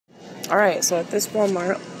Alright, so at this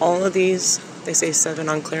Walmart, all of these, they say 7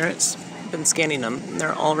 on clearance. I've been scanning them, and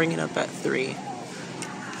they're all ringing up at 3.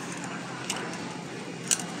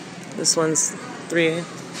 This one's 3.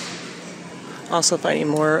 Also finding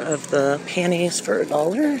more of the panties for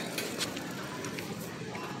 $1.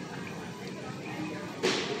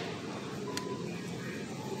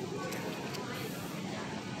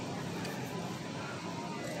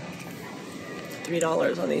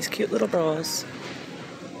 $3 on these cute little bras.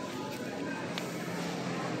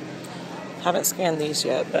 Haven't scanned these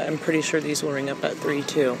yet, but I'm pretty sure these will ring up at 3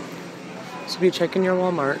 too. So be checking your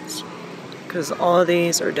Walmarts, because all of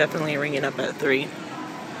these are definitely ringing up at 3.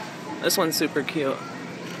 This one's super cute.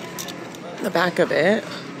 The back of it,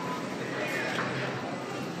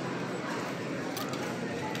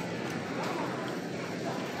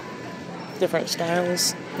 different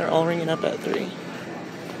styles, they're all ringing up at 3.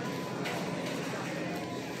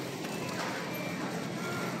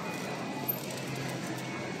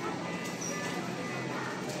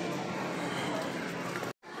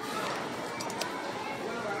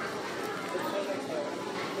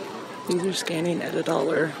 These are scanning at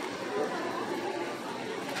 $1.